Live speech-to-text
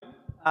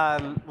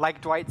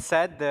Like Dwight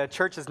said, the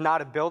church is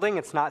not a building.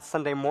 It's not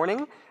Sunday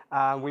morning.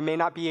 We may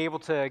not be able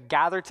to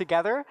gather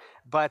together,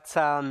 but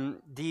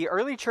the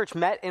early church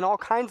met in all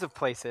kinds of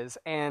places.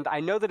 And I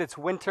know that it's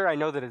winter. I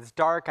know that it's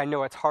dark. I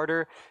know it's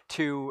harder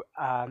to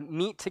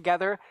meet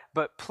together.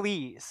 But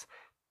please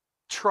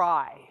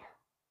try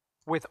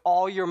with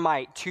all your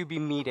might to be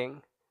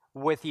meeting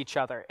with each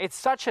other. It's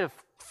such a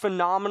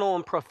phenomenal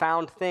and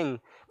profound thing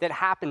that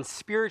happens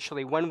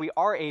spiritually when we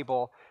are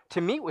able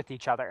to meet with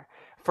each other.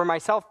 For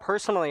myself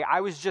personally, I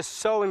was just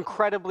so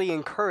incredibly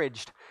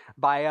encouraged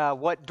by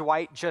what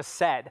Dwight just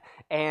said.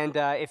 And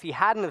if he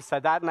hadn't have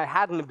said that and I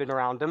hadn't have been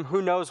around him,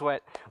 who knows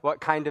what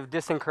kind of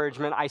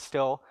disencouragement I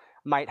still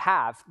might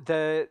have.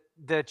 The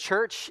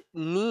church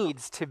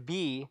needs to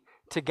be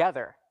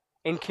together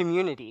in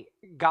community.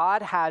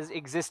 God has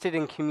existed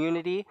in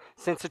community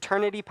since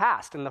eternity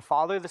past, in the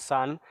Father, the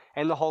Son,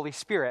 and the Holy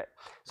Spirit.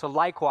 So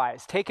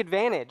likewise, take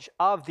advantage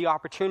of the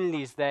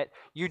opportunities that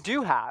you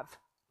do have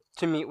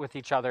to meet with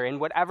each other in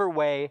whatever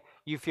way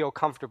you feel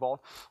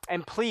comfortable.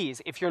 And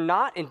please, if you're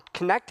not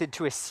connected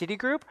to a city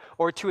group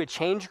or to a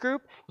change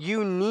group,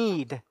 you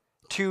need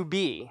to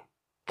be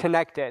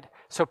connected.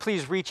 So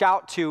please reach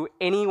out to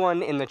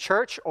anyone in the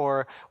church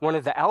or one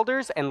of the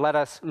elders and let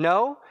us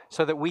know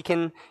so that we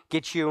can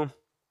get you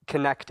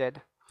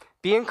connected.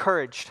 Be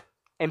encouraged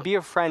and be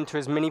a friend to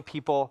as many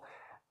people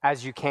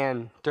as you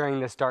can during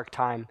this dark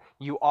time.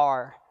 You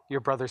are your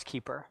brother's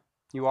keeper.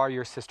 You are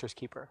your sister's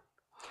keeper.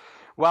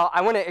 Well,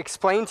 I want to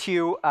explain to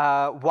you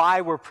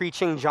why we're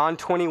preaching John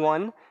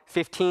 21,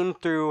 15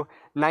 through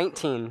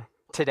 19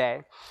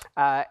 today.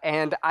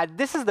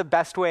 This is the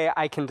best way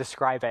I can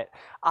describe it.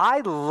 I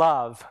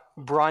love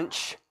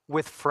brunch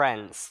with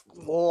friends.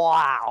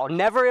 Wow.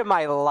 Never in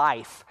my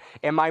life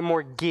am I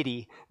more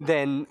giddy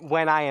than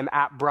when I am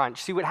at brunch.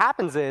 See, what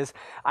happens is,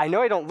 I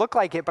know I don't look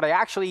like it, but I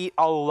actually eat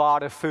a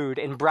lot of food.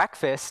 And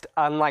breakfast,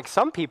 unlike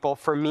some people,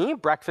 for me,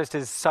 breakfast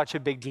is such a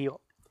big deal.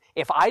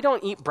 If I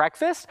don't eat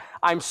breakfast,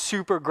 I'm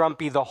super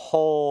grumpy the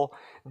whole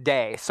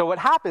day. So what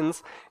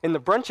happens in the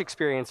brunch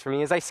experience for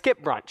me is I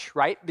skip brunch,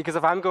 right? Because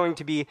if I'm going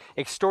to be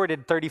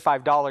extorted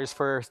 $35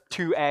 for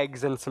 2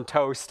 eggs and some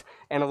toast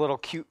and a little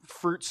cute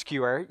fruit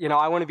skewer,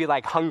 I want to be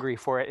like hungry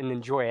for it and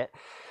enjoy it.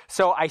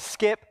 So I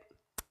skip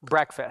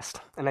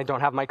breakfast and I don't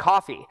have my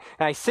coffee.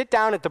 And I sit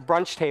down at the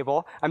brunch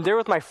table. I'm there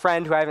with my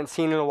friend who I haven't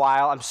seen in a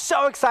while. I'm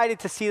so excited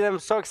to see them,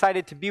 so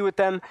excited to be with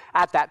them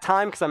at that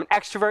time because I'm an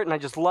extrovert and I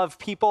just love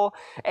people.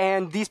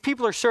 And these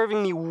people are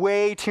serving me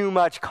way too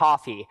much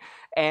coffee.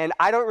 And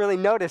I don't really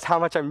notice how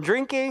much I'm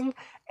drinking.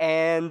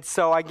 And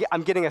so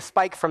I'm getting a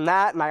spike from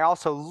that. And I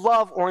also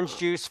love orange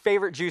juice,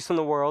 favorite juice in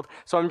the world.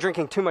 So I'm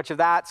drinking too much of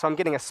that. So I'm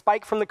getting a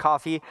spike from the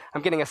coffee.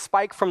 I'm getting a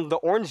spike from the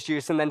orange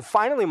juice. And then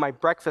finally my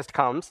breakfast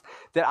comes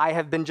that I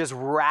have been just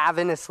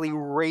ravenously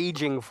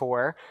raging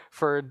for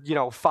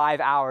 5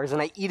 hours.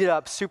 And I eat it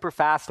up super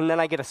fast. And then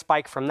I get a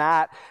spike from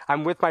that.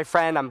 I'm with my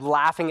friend. I'm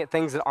laughing at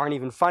things that aren't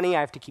even funny.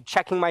 I have to keep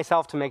checking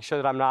myself to make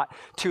sure that I'm not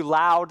too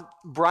loud.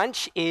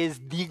 Brunch is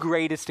the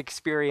greatest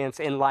experience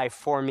in life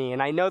for me.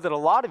 And I know that a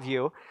lot of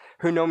you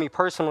who know me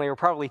personally are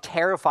probably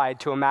terrified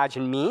to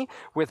imagine me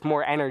with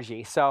more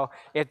energy. So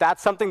if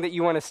that's something that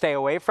you want to stay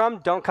away from,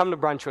 don't come to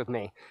brunch with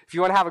me. If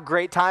you want to have a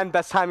great time,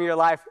 best time of your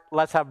life,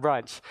 let's have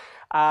brunch.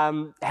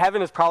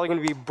 Heaven is probably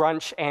going to be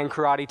brunch and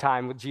karate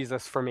time with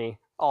Jesus for me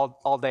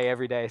all day,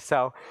 every day.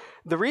 So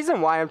the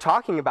reason why I'm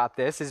talking about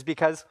this is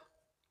because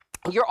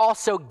you're all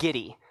so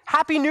giddy.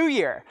 Happy New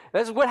Year.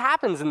 That's what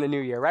happens in the new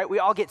year, right? We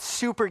all get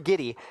super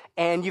giddy.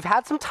 And you've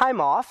had some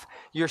time off.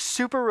 You're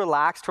super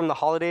relaxed from the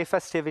holiday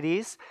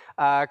festivities.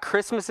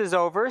 Christmas is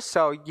over,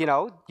 so,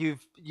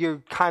 you're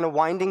kind of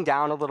winding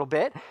down a little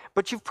bit.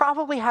 But you've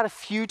probably had a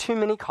few too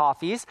many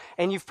coffees,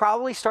 and you've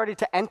probably started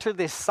to enter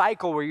this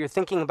cycle where you're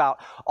thinking about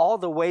all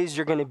the ways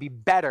you're going to be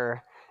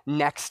better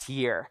next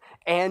year.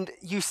 And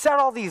you set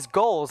all these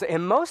goals,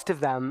 and most of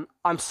them,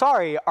 I'm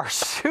sorry, are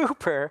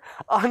super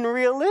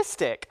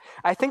unrealistic.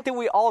 I think that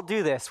we all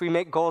do this. We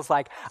make goals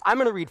like, I'm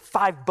going to read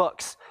 5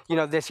 books,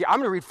 this year. I'm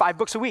going to read 5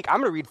 books a week. I'm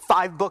going to read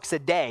 5 books a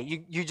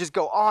day. You just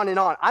go on and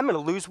on. I'm going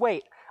to lose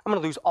weight. I'm going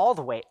to lose all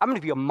the weight. I'm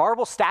going to be a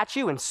marble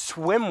statue in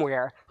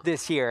swimwear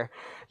this year.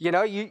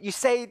 You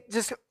say,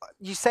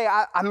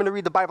 I'm going to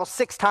read the Bible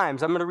 6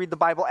 times. I'm going to read the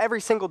Bible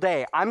every single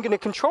day. I'm going to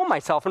control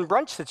myself in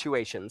brunch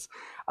situations.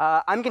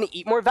 I'm going to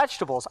eat more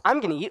vegetables. I'm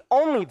going to eat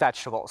only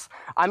vegetables.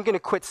 I'm going to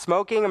quit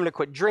smoking. I'm going to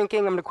quit drinking.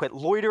 I'm going to quit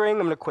loitering.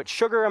 I'm going to quit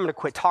sugar. I'm going to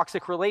quit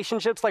toxic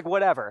relationships, like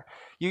whatever.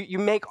 You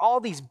make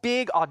all these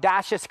big,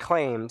 audacious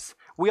claims,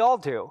 we all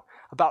do,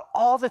 about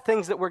all the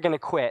things that we're going to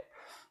quit.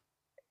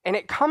 And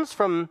it comes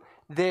from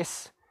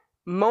this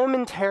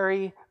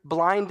momentary,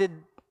 blinded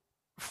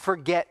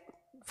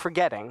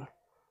forgetting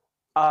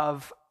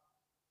of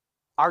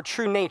our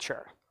true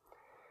nature.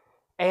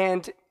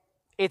 And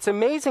it's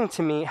amazing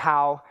to me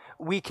how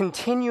we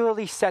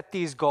continually set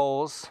these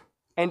goals,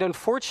 and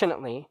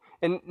unfortunately,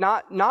 and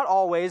not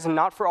always and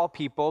not for all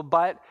people,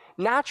 but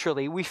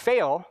naturally, we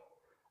fail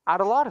at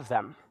a lot of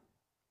them.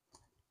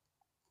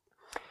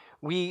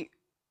 We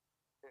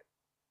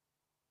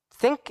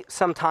think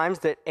sometimes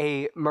that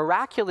a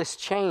miraculous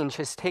change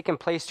has taken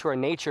place to our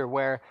nature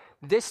where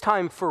this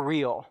time for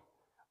real,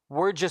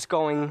 we're just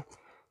going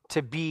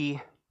to be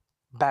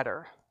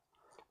better.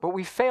 But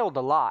we failed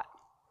a lot,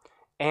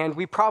 and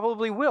we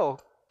probably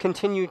will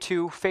continue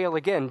to fail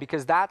again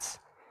because that's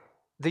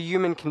the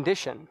human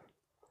condition.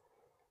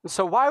 And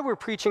so why we're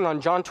preaching on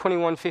John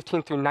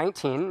 21:15 through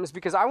 19 is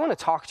because I want to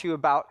talk to you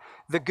about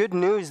the good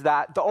news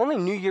that the only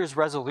New Year's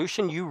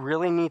resolution you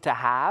really need to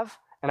have,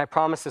 and I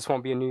promise this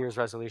won't be a New Year's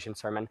resolution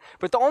sermon,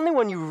 but the only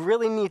one you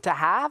really need to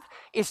have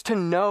is to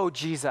know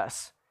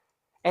Jesus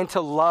and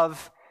to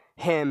love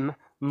him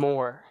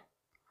more.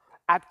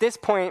 At this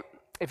point,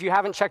 if you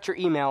haven't checked your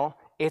email,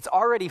 it's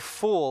already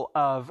full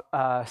of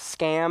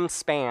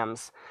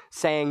spams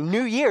saying,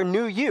 "New year,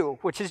 new you,"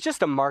 which is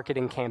just a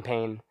marketing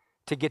campaign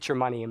to get your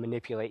money and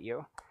manipulate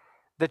you.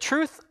 The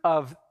truth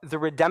of the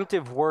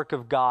redemptive work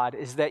of God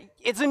is that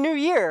it's a new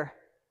year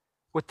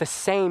with the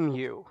same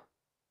you.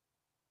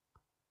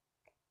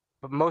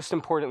 But most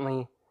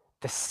importantly,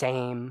 the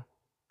same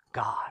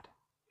God.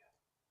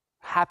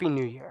 Happy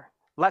New Year.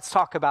 Let's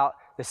talk about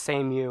the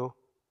same you,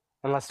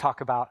 and let's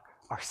talk about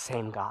our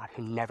same God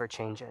who never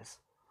changes.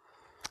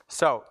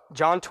 So,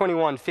 John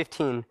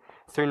 21:15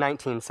 through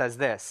 19 says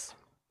this.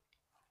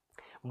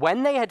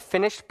 When they had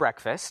finished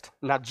breakfast,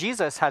 now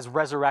Jesus has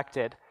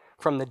resurrected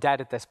from the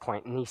dead at this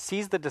point, and he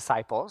sees the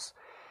disciples.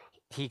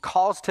 He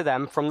calls to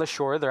them from the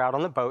shore. They're out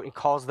on the boat. He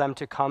calls them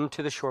to come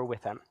to the shore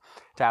with him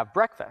to have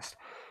breakfast.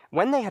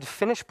 When they had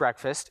finished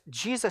breakfast,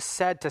 Jesus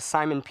said to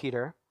Simon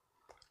Peter,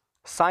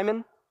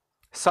 "Simon,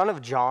 son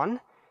of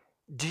John,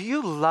 do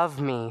you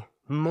love me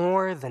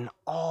more than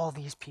all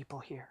these people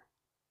here?"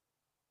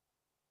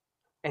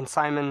 And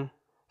Simon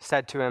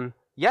said to him,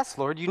 "Yes,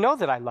 Lord, you know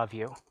that I love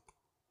you."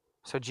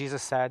 So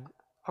Jesus said,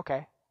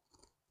 "Okay,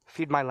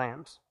 feed my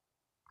lambs."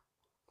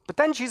 But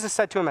then Jesus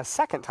said to him a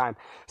second time,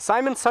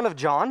 "Simon, son of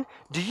John,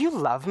 do you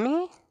love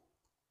me?"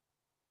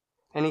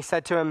 And he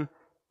said to him,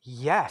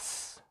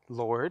 "Yes,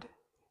 Lord,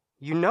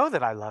 you know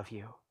that I love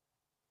you."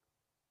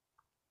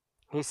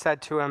 He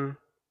said to him,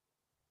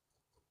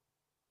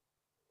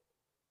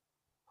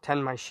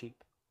 "Tend my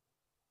sheep."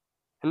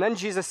 And then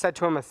Jesus said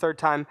to him a third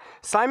time,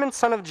 "Simon,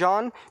 son of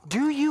John,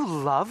 do you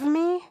love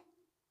me?"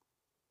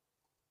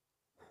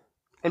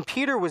 And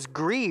Peter was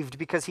grieved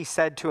because he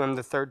said to him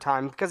the third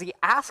time, because he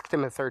asked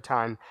him a third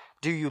time,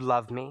 "Do you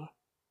love me?"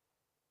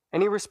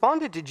 And he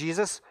responded to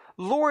Jesus,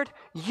 "Lord,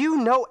 you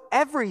know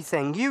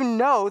everything. You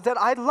know that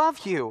I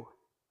love you."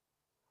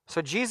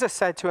 So Jesus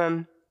said to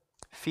him,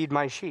 "Feed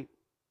my sheep.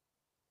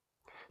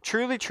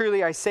 Truly,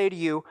 truly, I say to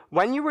you,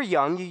 when you were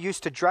young, you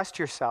used to dress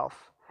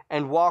yourself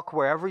and walk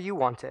wherever you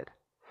wanted.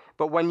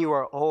 But when you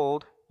are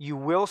old, you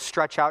will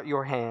stretch out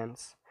your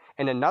hands,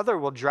 and another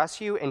will dress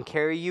you and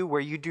carry you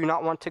where you do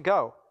not want to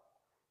go."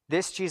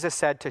 This Jesus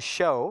said to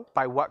show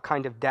by what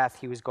kind of death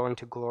he was going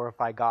to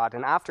glorify God.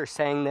 And after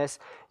saying this,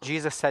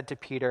 Jesus said to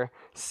Peter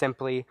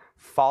simply,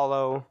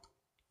 "Follow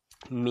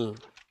me."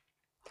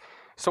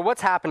 So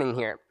what's happening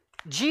here?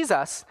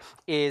 Jesus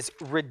is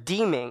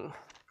redeeming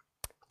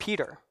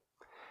Peter.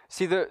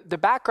 See, the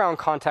background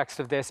context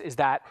of this is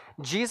that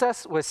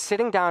Jesus was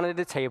sitting down at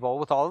a table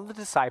with all of the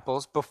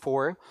disciples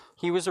before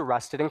he was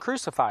arrested and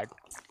crucified.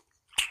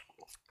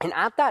 And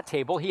at that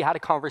table, he had a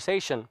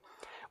conversation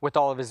with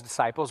all of his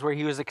disciples where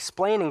he was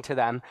explaining to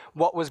them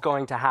what was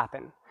going to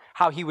happen,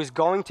 how he was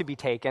going to be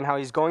taken, how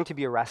he's going to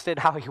be arrested,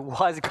 how he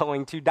was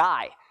going to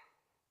die.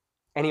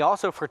 And he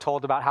also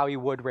foretold about how he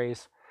would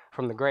rise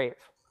from the grave.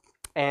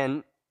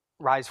 And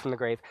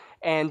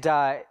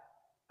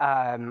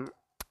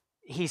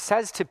he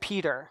says to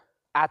Peter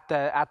at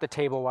the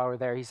table while we're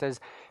there, he says,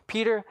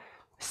 "Peter,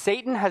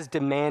 Satan has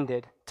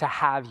demanded to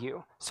have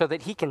you so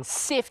that he can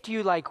sift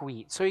you like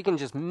wheat, so he can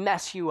just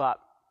mess you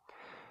up.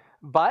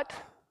 But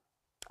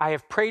I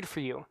have prayed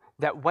for you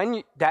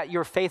that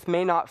your faith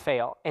may not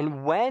fail,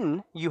 and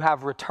when you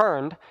have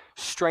returned,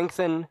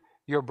 strengthen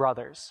your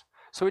brothers."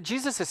 So what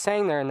Jesus is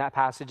saying there in that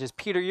passage is,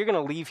 Peter, you're going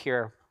to leave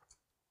here,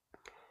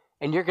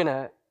 and you're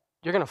going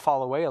to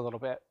fall away a little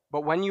bit.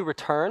 But when you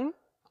return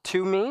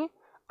to me,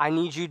 I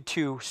need you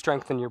to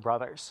strengthen your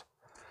brothers.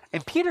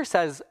 And Peter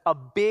says a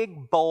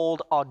big,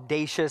 bold,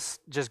 audacious,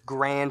 just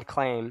grand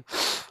claim.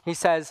 He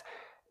says,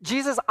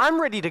 "Jesus,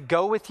 I'm ready to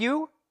go with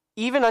you,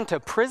 even unto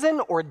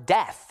prison or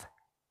death.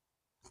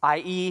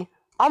 i.e.,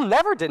 I'll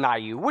never deny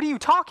you. What are you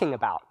talking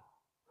about?"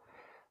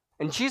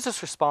 And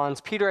Jesus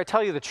responds, "Peter, I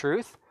tell you the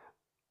truth.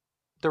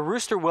 The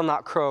rooster will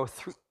not crow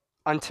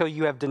until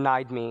you have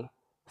denied me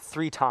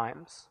 3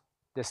 times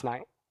this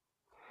night."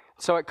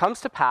 So it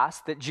comes to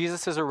pass that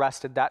Jesus is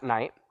arrested that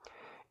night,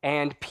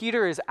 and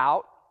Peter is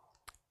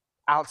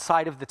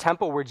outside of the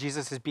temple where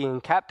Jesus is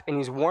being kept, and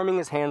he's warming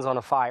his hands on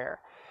a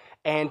fire.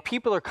 And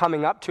people are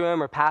coming up to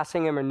him or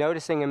passing him or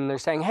noticing him, and they're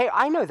saying, "Hey,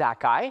 I know that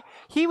guy.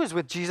 He was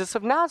with Jesus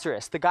of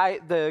Nazareth,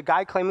 the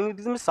guy claiming to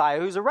be the Messiah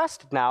who's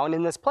arrested now and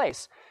in this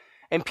place."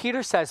 And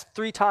Peter says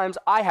 3 times,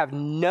 "I have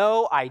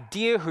no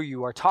idea who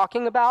you are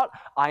talking about.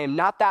 I am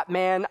not that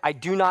man. I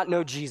do not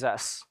know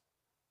Jesus."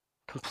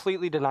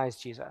 Completely denies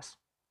Jesus.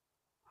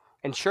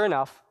 And sure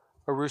enough,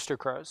 a rooster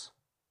crows,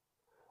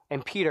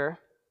 and Peter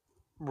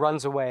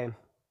runs away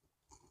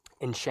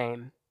in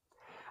shame.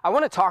 I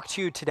want to talk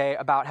to you today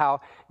about how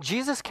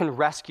Jesus can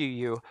rescue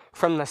you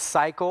from the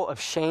cycle of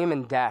shame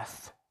and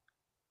death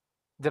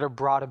that are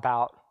brought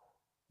about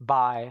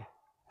by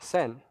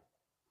sin.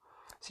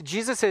 See,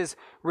 Jesus is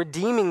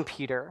redeeming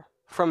Peter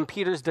from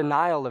Peter's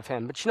denial of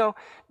him. But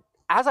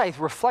as I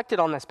reflected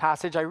on this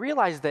passage, I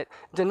realized that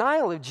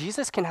denial of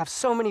Jesus can have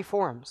so many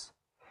forms.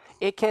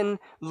 It can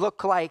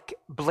look like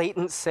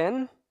blatant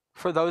sin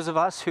for those of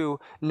us who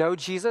know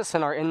Jesus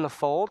and are in the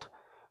fold.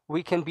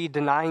 We can be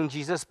denying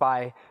Jesus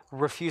by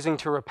refusing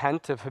to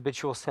repent of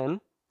habitual sin.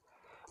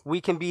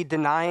 We can be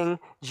denying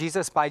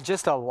Jesus by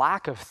just a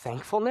lack of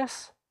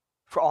thankfulness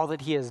for all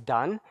that he has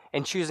done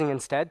and choosing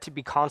instead to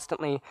be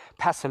constantly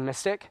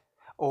pessimistic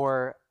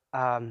or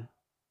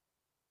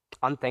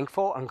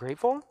unthankful,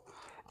 ungrateful.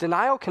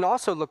 Denial can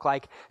also look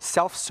like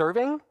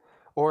self-serving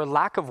or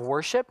lack of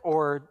worship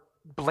or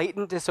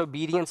blatant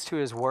disobedience to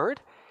his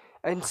word.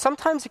 And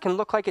sometimes it can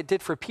look like it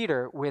did for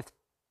Peter with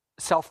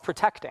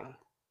self-protecting.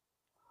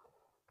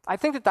 I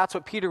think that that's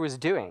what Peter was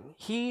doing.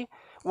 He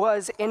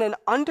was in an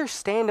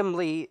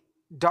understandably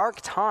dark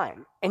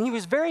time, and he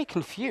was very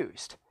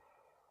confused.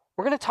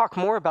 We're going to talk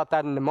more about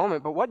that in a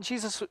moment, but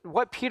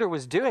what Peter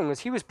was doing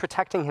was he was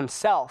protecting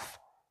himself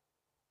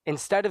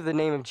instead of the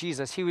name of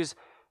Jesus. He was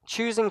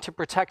choosing to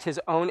protect his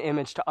own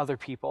image to other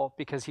people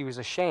because he was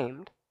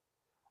ashamed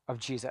of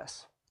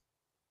Jesus.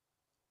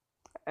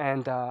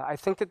 And I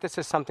think that this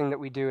is something that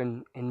we do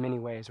in many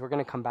ways. We're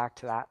going to come back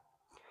to that.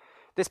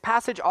 This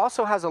passage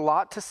also has a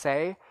lot to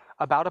say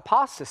about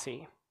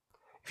apostasy.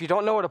 If you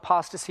don't know what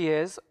apostasy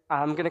is,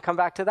 I'm going to come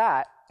back to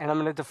that, and I'm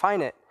going to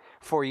define it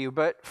for you.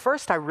 But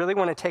first, I really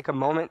want to take a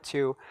moment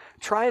to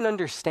try and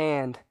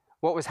understand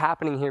what was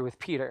happening here with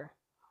Peter.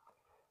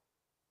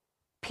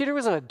 Peter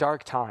was in a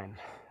dark time,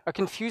 a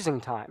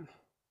confusing time.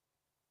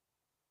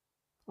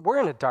 We're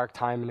in a dark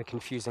time and a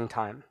confusing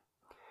time.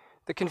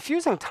 The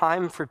confusing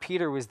time for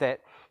Peter was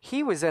that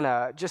he was in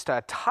just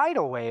a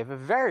tidal wave of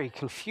very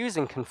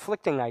confusing,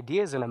 conflicting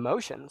ideas and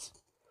emotions.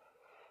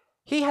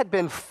 He had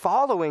been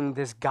following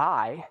this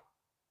guy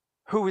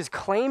who was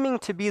claiming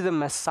to be the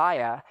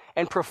Messiah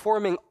and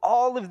performing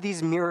all of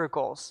these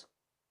miracles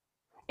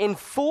in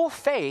full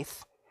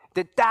faith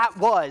that that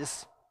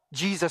was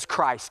Jesus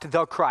Christ,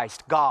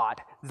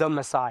 God, the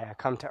Messiah,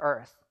 come to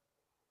earth.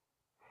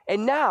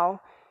 And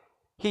now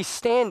he's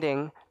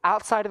standing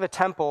outside of a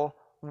temple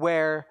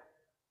where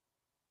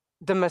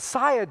the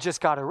Messiah just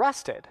got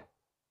arrested.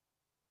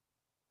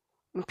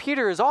 And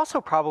Peter is also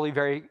probably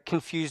very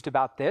confused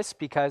about this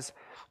because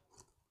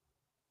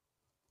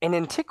in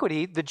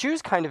antiquity, the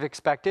Jews kind of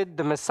expected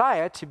the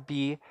Messiah to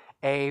be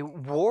a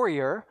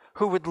warrior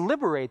who would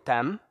liberate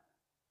them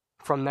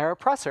from their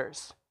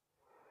oppressors.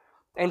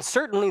 And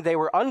certainly they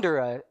were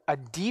under a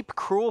deep,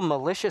 cruel,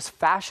 malicious,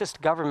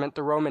 fascist government,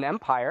 the Roman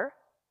Empire.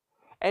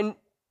 And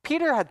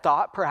Peter had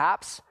thought,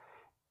 perhaps,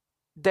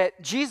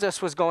 that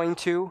Jesus was going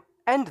to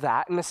end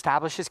that and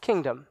establish his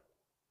kingdom.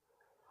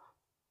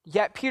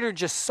 Yet Peter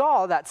just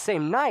saw that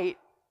same night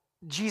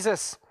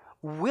Jesus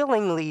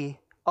willingly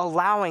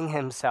allowing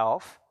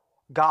himself,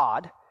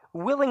 God,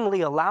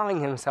 willingly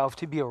allowing himself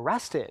to be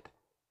arrested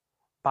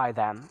by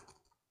them.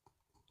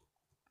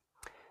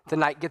 The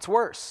night gets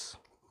worse.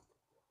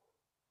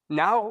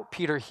 Now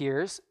Peter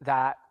hears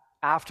that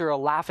after a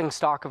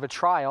laughingstock of a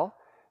trial,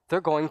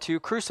 they're going to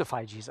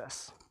crucify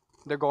Jesus.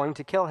 They're going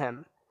to kill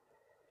him.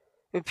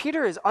 And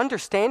Peter is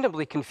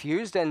understandably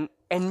confused, and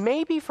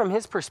maybe from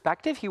his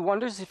perspective, he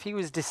wonders if he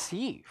was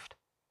deceived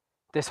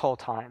this whole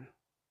time.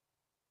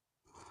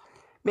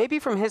 Maybe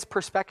from his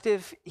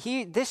perspective,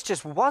 this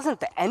just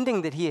wasn't the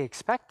ending that he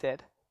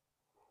expected.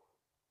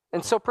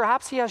 And so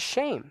perhaps he has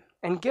shame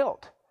and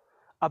guilt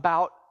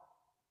about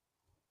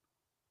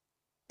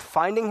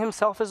finding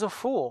himself as a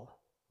fool,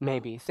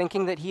 maybe,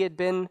 thinking that he had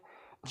been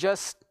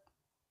just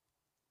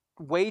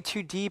way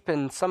too deep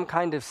in some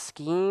kind of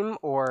scheme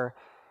or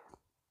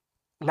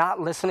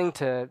not listening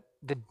to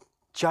the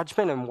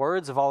judgment and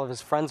words of all of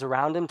his friends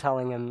around him,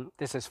 telling him,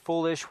 this is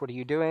foolish, what are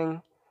you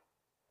doing?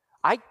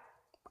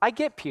 I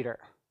get Peter.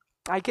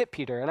 I get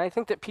Peter, and I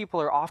think that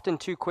people are often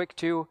too quick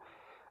to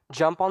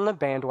jump on the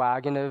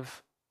bandwagon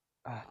of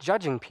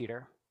judging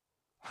Peter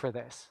for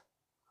this.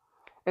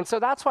 And so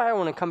that's why I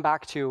want to come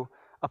back to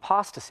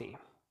apostasy.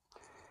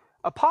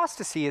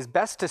 Apostasy is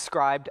best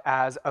described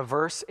as a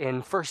verse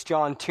in 1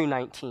 John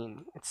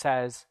 2:19. It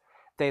says,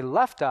 they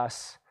left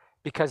us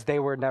because they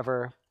were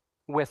never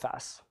with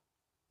us.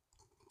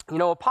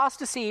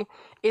 Apostasy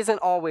isn't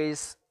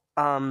always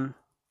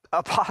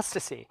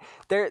apostasy.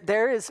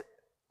 There is,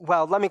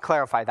 well, let me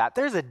clarify that.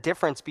 There's a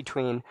difference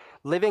between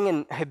living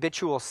in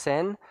habitual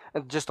sin,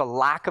 just a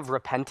lack of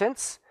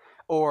repentance,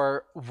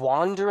 or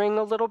wandering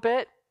a little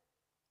bit,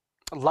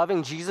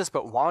 loving Jesus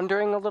but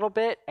wandering a little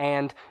bit,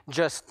 and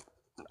just,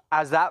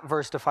 as that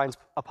verse defines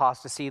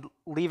apostasy,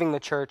 leaving the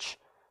church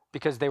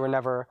because they were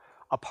never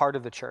a part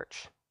of the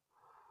church.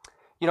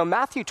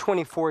 Matthew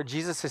 24,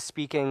 Jesus is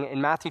speaking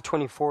in Matthew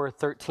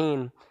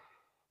 24:13.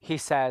 He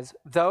says,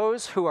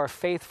 those who are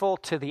faithful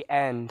to the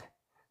end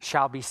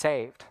shall be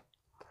saved.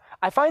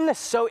 I find this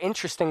so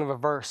interesting of a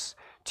verse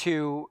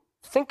to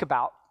think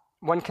about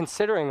when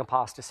considering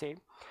apostasy,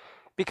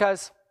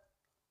 because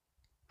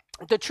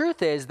the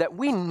truth is that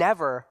we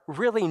never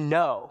really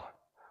know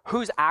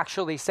who's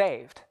actually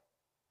saved.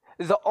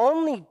 The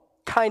only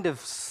kind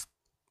of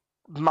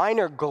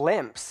minor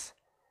glimpse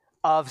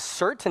of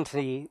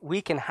certainty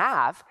we can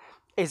have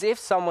is if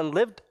someone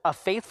lived a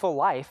faithful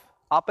life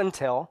up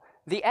until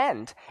the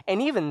end.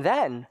 And even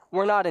then,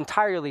 we're not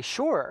entirely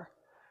sure,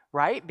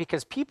 right?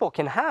 Because people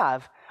can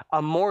have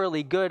a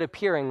morally good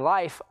appearing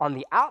life on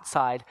the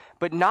outside,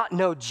 but not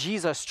know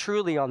Jesus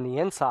truly on the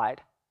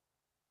inside,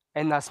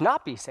 and thus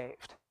not be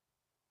saved,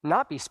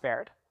 not be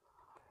spared.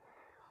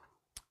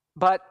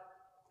 But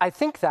I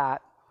think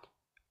that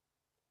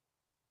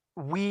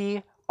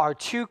we are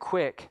too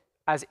quick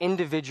as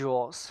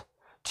individuals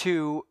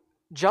to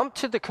jump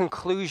to the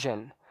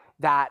conclusion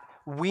that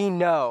we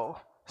know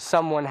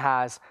someone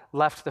has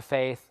left the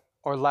faith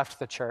or left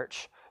the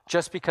church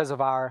just because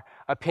of our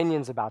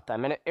opinions about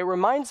them. And it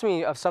reminds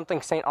me of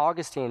something St.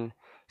 Augustine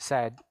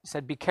said,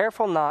 be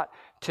careful not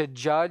to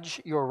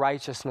judge your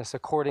righteousness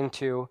according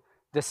to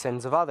the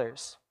sins of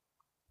others.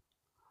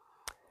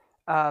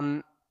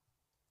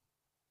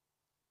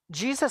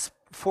 Jesus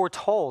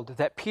foretold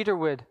that Peter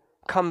would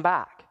come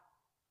back.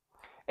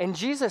 And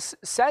Jesus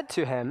said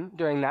to him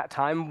during that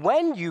time,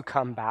 when you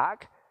come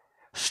back,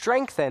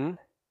 strengthen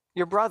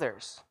your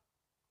brothers.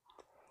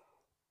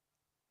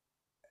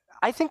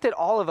 I think that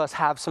all of us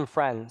have some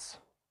friends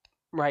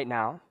right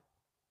now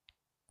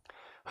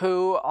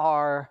who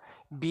are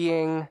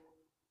being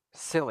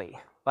silly,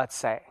 let's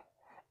say,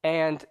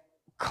 and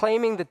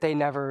claiming that they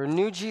never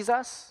knew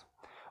Jesus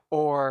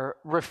or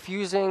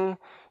refusing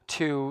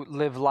to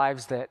live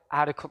lives that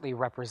adequately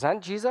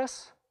represent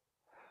Jesus,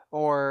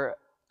 or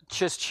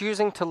just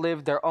choosing to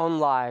live their own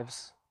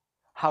lives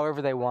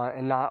however they want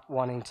and not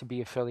wanting to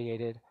be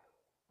affiliated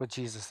with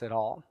Jesus at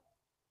all.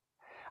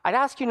 I'd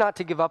ask you not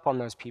to give up on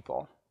those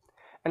people.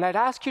 And I'd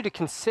ask you to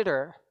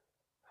consider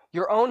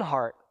your own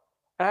heart.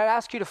 And I'd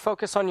ask you to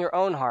focus on your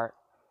own heart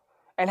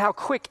and how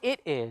quick it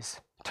is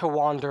to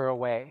wander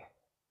away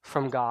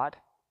from God.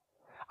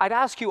 I'd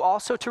ask you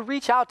also to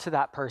reach out to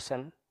that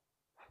person.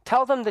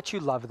 Tell them that you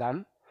love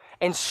them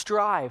and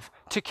strive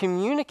to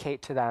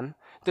communicate to them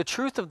the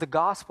truth of the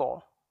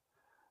gospel,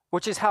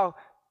 which is how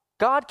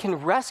God can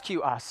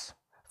rescue us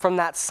from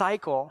that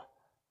cycle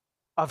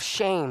of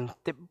shame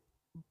that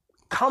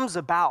comes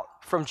about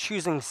from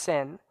choosing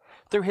sin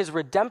through his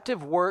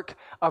redemptive work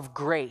of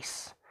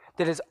grace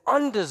that is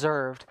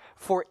undeserved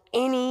for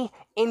any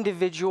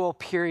individual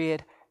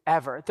period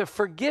ever. The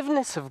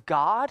forgiveness of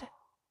God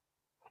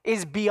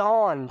is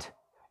beyond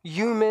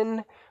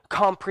human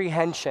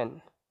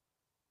comprehension.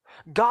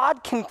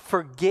 God can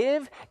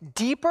forgive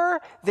deeper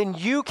than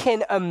you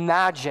can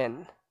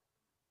imagine.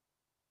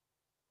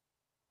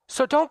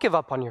 So don't give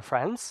up on your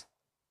friends,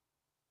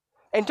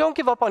 and don't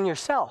give up on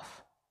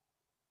yourself.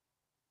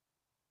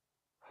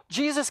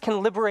 Jesus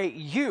can liberate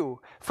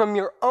you from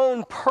your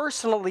own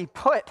personally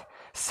put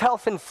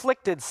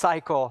self-inflicted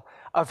cycle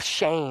of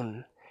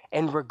shame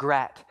and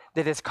regret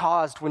that is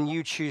caused when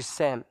you choose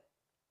sin.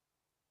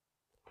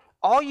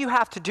 All you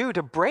have to do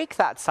to break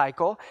that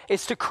cycle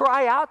is to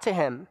cry out to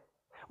him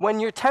when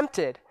you're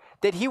tempted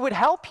that he would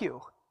help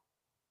you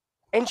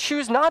and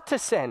choose not to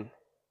sin.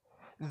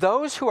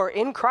 Those who are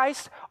in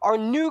Christ are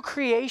new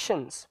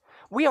creations.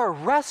 We are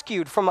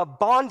rescued from a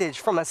bondage,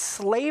 from a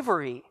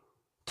slavery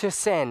to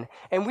sin,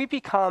 and we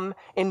become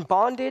in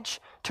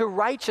bondage to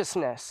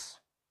righteousness.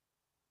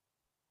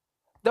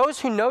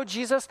 Those who know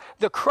Jesus,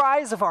 the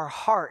cries of our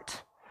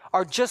heart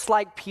are just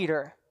like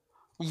Peter.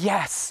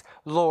 Yes,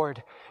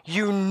 Lord,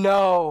 you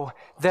know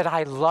that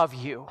I love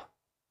you.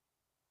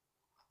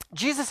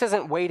 Jesus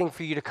isn't waiting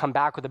for you to come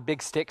back with a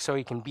big stick so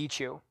he can beat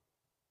you.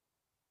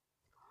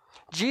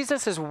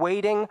 Jesus is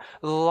waiting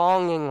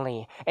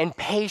longingly and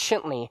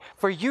patiently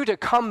for you to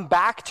come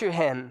back to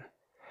him,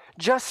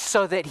 just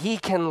so that he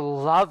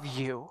can love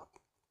you.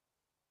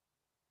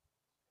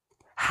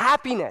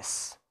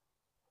 Happiness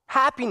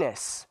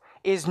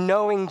is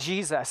knowing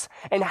Jesus,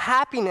 and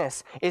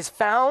happiness is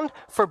found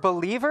for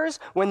believers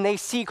when they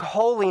seek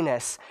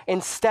holiness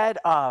instead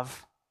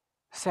of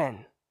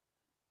sin.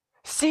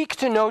 Seek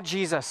to know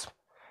Jesus.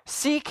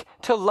 Seek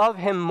to love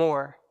him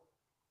more,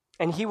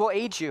 and he will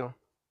aid you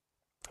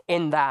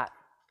in that.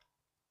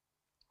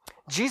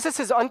 Jesus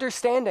is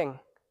understanding.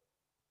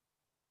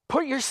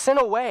 Put your sin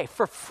away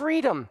for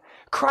freedom.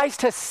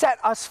 Christ has set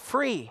us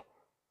free.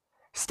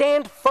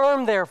 Stand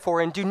firm,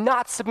 therefore, and do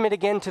not submit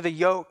again to the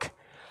yoke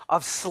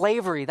of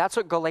slavery. That's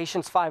what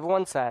Galatians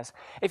 5:1 says.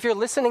 If you're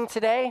listening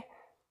today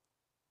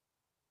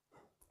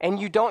and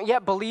you don't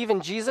yet believe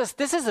in Jesus,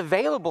 this is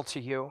available to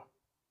you.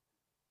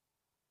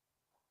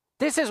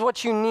 This is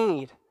what you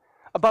need.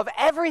 Above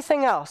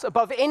everything else,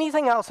 above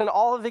anything else in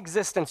all of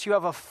existence, you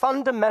have a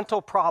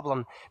fundamental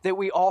problem that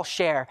we all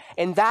share,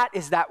 and that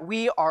is that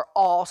we are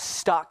all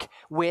stuck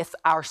with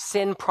our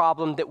sin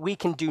problem that we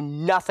can do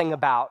nothing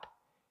about.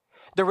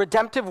 The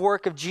redemptive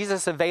work of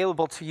Jesus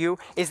available to you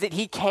is that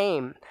he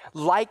came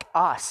like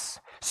us,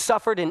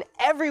 suffered in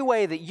every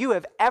way that you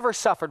have ever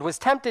suffered, was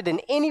tempted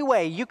in any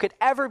way you could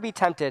ever be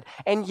tempted,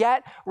 and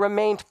yet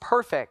remained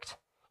perfect.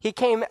 He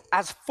came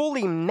as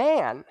fully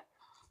man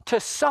to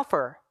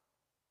suffer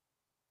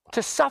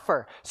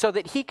so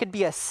that he could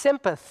be a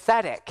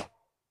sympathetic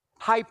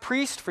high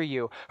priest for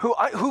you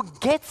who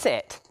gets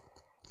it.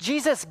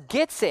 Jesus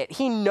gets it.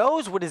 He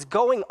knows what is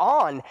going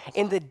on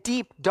in the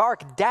deep,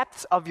 dark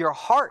depths of your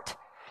heart.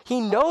 He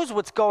knows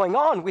what's going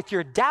on with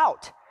your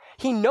doubt.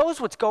 He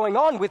knows what's going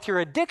on with your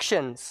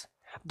addictions.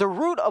 The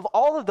root of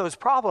all of those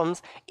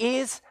problems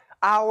is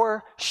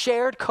our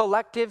shared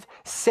collective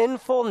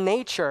sinful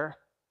nature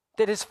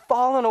that has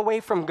fallen away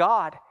from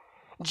God.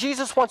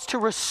 Jesus wants to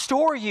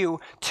restore you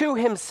to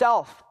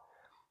himself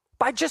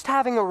by just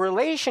having a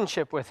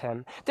relationship with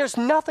him. There's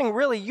nothing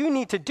really you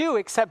need to do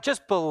except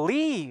just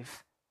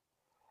believe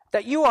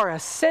that you are a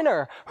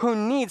sinner who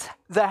needs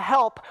the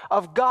help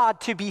of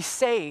God to be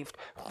saved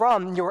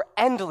from your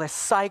endless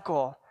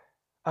cycle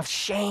of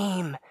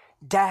shame,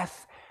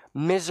 death,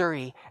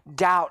 misery,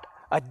 doubt,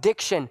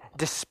 addiction,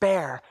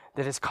 despair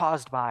that is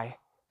caused by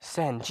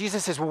sin.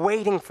 Jesus is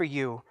waiting for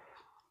you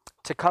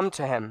to come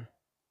to him.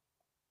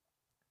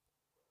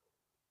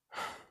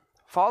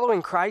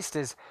 Following Christ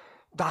is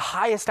the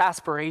highest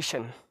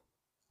aspiration.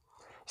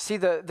 See,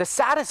 the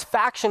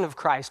satisfaction of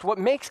Christ, what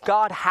makes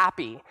God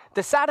happy,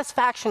 the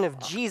satisfaction of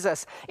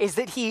Jesus is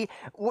that he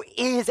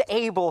is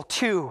able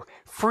to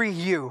free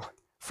you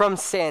from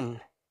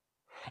sin.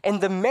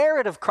 And the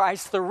merit of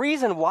Christ, the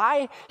reason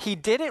why he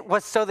did it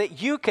was so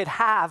that you could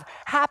have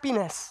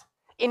happiness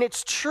in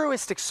its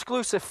truest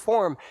exclusive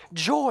form.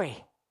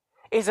 Joy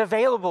is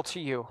available to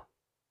you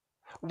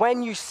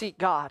when you seek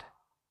God.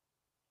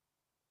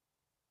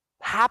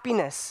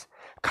 Happiness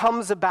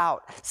comes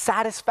about,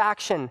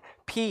 satisfaction,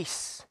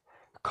 peace,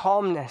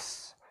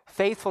 calmness,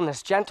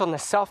 faithfulness,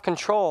 gentleness,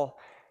 self-control.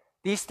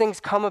 These things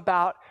come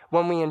about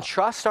when we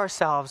entrust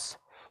ourselves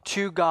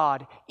to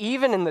God,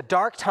 even in the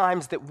dark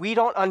times that we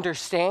don't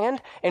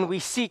understand, and we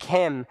seek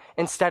him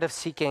instead of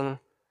seeking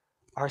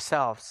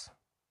ourselves.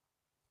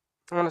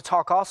 I want to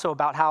talk also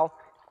about how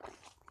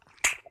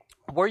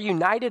we're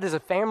united as a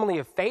family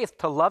of faith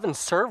to love and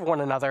serve one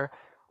another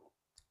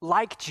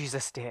like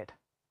Jesus did.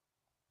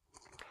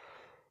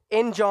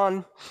 In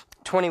John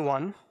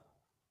 21,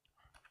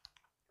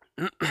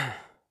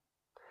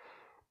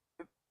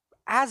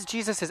 as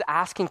Jesus is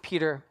asking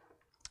Peter,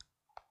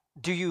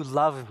 "Do you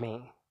love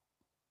me?"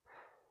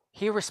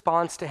 he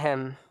responds to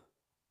him,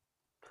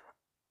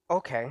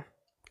 "Okay,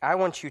 I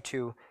want you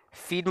to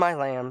feed my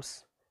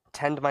lambs,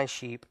 tend my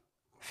sheep,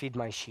 feed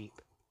my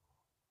sheep."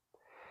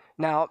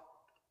 Now,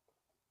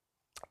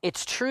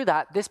 it's true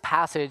that this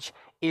passage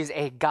is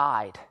a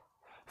guide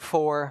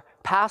for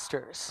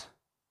pastors.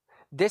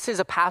 This is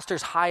a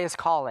pastor's highest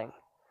calling,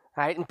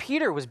 right? And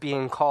Peter was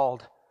being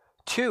called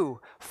to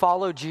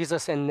follow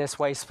Jesus in this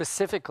way,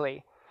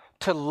 specifically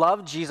to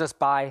love Jesus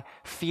by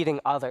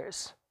feeding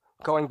others.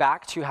 Going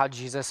back to how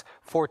Jesus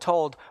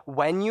foretold,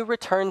 "When you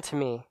return to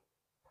me,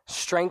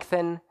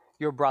 strengthen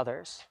your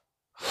brothers."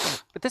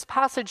 But this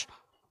passage,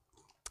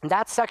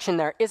 that section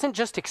there, isn't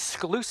just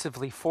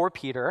exclusively for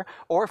Peter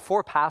or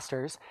for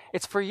pastors.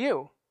 It's for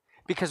you,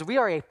 because we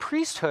are a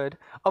priesthood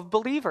of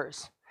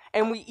believers,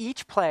 and we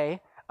each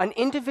play an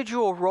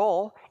individual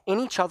role in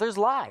each other's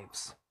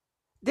lives.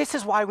 This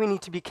is why we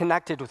need to be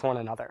connected with one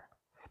another,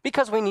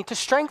 because we need to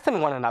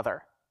strengthen one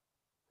another.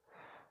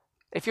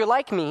 If you're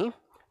like me,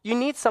 you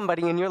need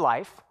somebody in your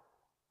life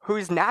who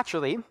is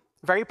naturally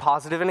very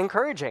positive and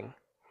encouraging.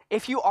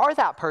 If you are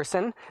that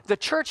person, the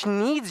church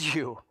needs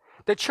you.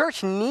 The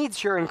church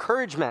needs your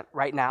encouragement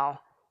right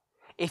now.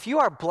 If you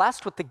are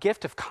blessed with the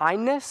gift of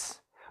kindness,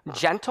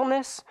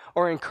 gentleness,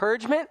 or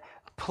encouragement,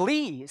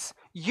 please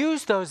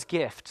use those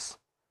gifts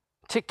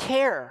to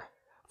care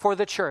for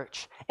the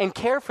church and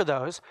care for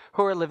those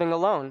who are living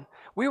alone.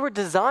 We were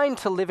designed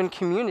to live in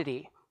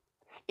community.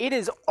 It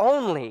is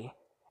only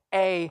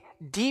a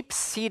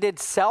deep-seated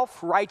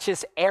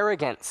self-righteous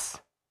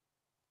arrogance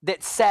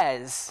that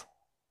says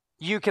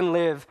you can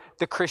live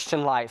the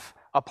Christian life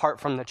apart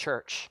from the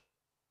church.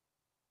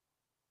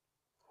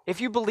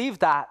 If you believe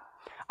that,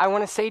 I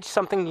want to say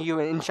something to you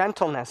in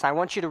gentleness. I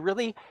want you to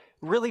really,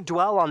 really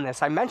dwell on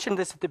this. I mentioned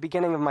this at the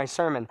beginning of my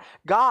sermon.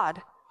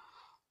 God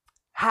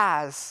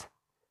has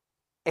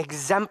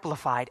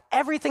exemplified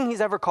everything he's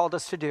ever called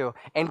us to do,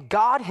 and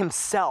God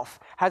himself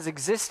has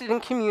existed in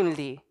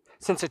community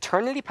since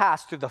eternity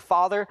past through the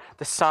Father,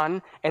 the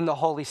Son, and the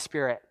Holy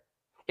Spirit.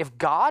 If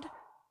God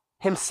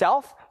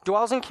himself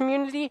dwells in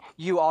community,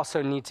 you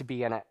also need to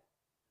be in it.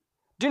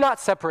 Do not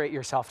separate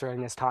yourself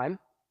during this time.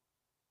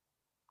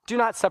 Do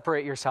not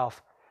separate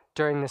yourself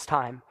during this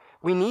time.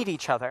 We need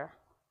each other.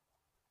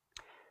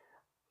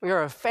 We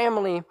are a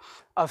family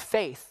of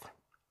faith.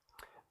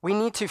 We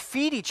need to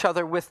feed each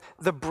other with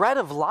the bread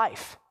of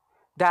life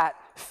that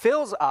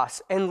fills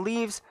us and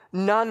leaves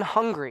none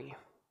hungry.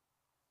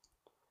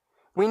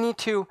 We need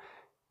to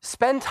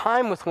spend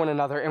time with one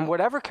another in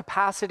whatever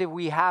capacity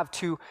we have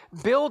to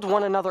build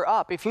one another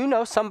up. If you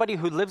know somebody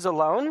who lives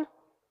alone,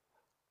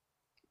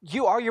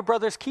 you are your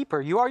brother's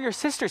keeper. You are your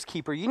sister's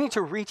keeper. You need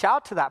to reach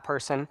out to that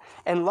person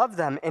and love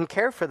them and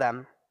care for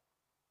them.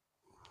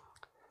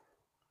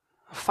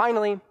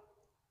 Finally,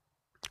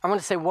 I want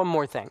to say one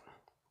more thing.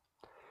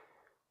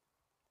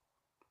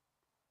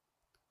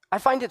 I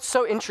find it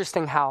so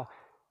interesting how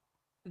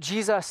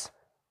Jesus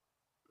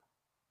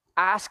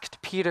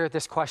asked Peter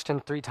this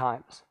question 3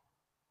 times.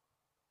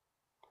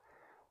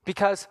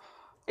 Because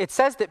it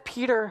says that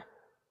Peter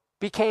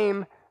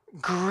became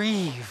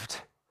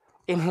grieved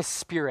in his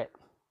spirit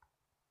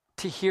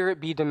to hear it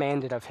be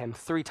demanded of him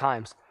 3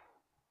 times.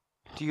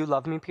 Do you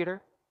love me,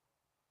 Peter?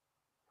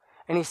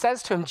 And he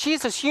says to him,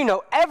 Jesus, you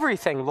know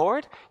everything,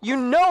 Lord. You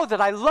know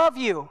that I love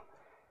you.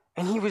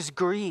 And he was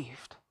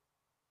grieved.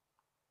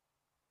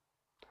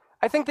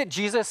 I think that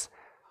Jesus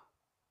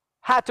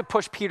had to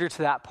push Peter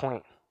to that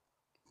point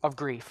of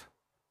grief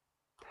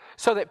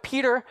so that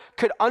Peter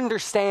could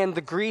understand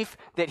the grief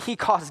that he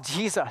caused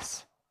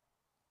Jesus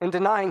in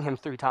denying him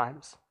 3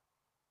 times.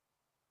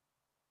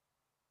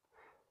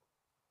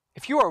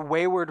 If you are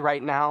wayward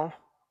right now,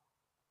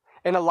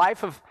 in a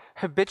life of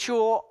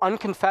habitual,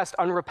 unconfessed,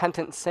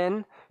 unrepentant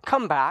sin,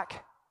 come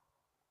back.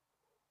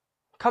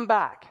 Come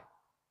back.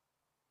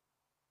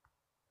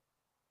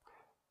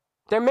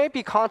 There may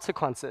be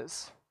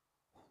consequences,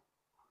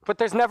 but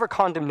there's never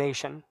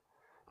condemnation.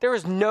 There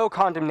is no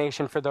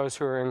condemnation for those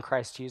who are in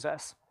Christ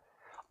Jesus.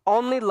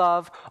 Only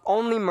love,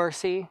 only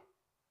mercy,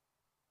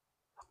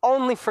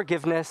 only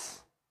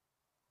forgiveness.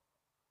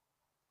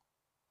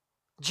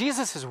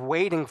 Jesus is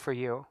waiting for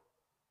you.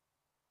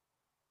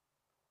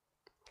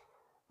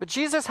 But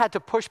Jesus had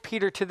to push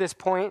Peter to this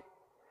point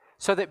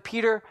so that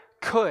Peter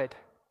could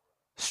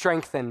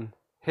strengthen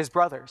his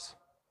brothers.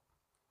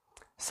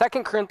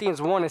 2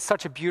 Corinthians 1 is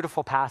such a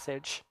beautiful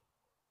passage.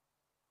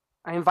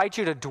 I invite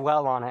you to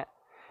dwell on it.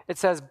 It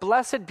says,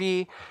 "Blessed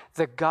be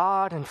the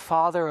God and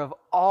Father of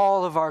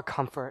all of our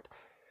comfort,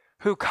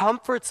 who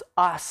comforts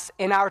us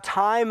in our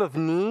time of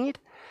need,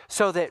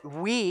 so that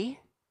we,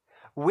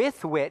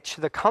 with which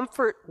the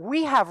comfort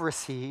we have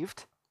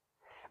received,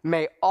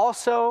 may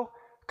also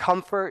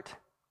comfort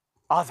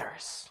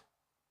others."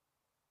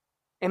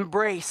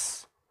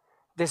 Embrace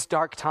this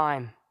dark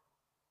time.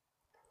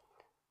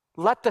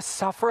 Let the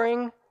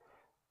suffering,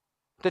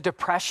 the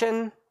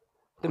depression,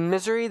 the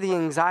misery, the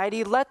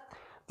anxiety, let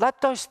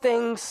those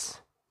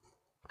things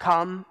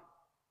come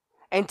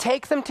and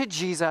take them to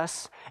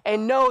Jesus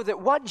and know that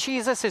what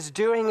Jesus is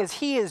doing is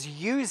he is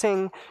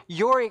using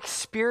your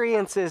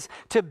experiences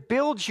to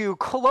build you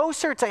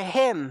closer to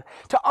him,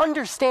 to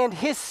understand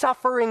his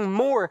suffering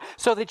more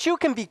so that you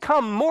can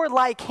become more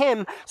like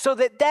him, so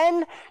that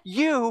then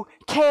you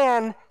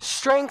can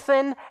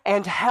strengthen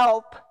and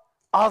help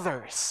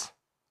others.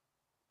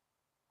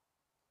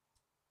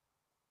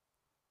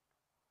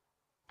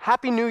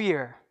 Happy New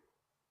Year.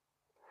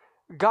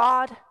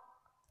 God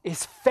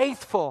is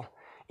faithful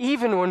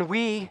even when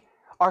we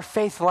are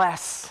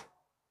faithless.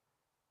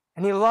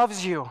 And he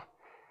loves you.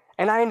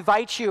 And I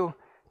invite you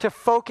to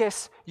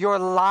focus your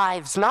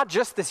lives, not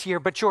just this year,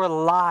 but your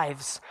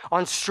lives,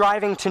 on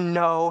striving to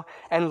know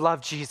and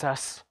love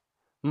Jesus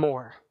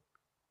more.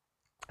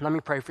 Let me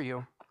pray for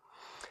you.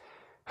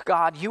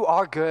 God, you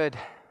are good.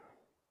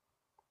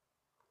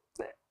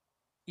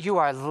 You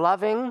are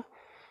loving.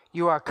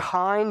 You are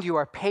kind. You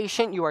are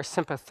patient. You are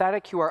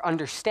sympathetic. You are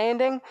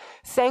understanding.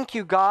 Thank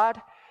you,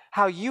 God,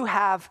 how you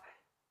have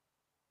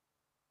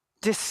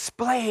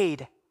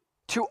displayed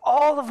to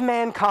all of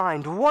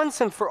mankind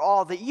once and for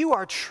all that you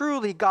are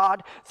truly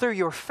God through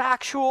your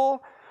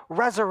factual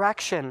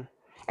resurrection,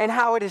 and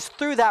how it is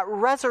through that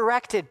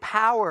resurrected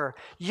power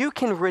you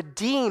can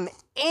redeem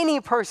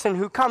any person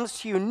who comes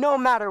to you no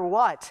matter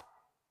what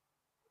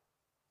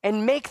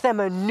and make them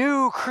a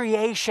new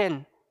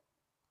creation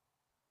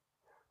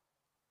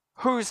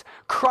whose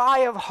cry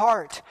of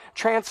heart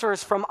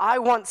transfers from "I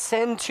want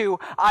sin" to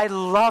 "I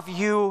love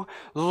you,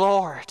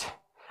 Lord."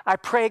 I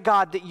pray,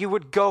 God, that you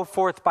would go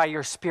forth by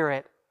your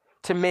Spirit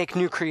to make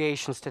new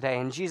creations today.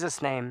 In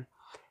Jesus' name,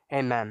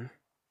 amen.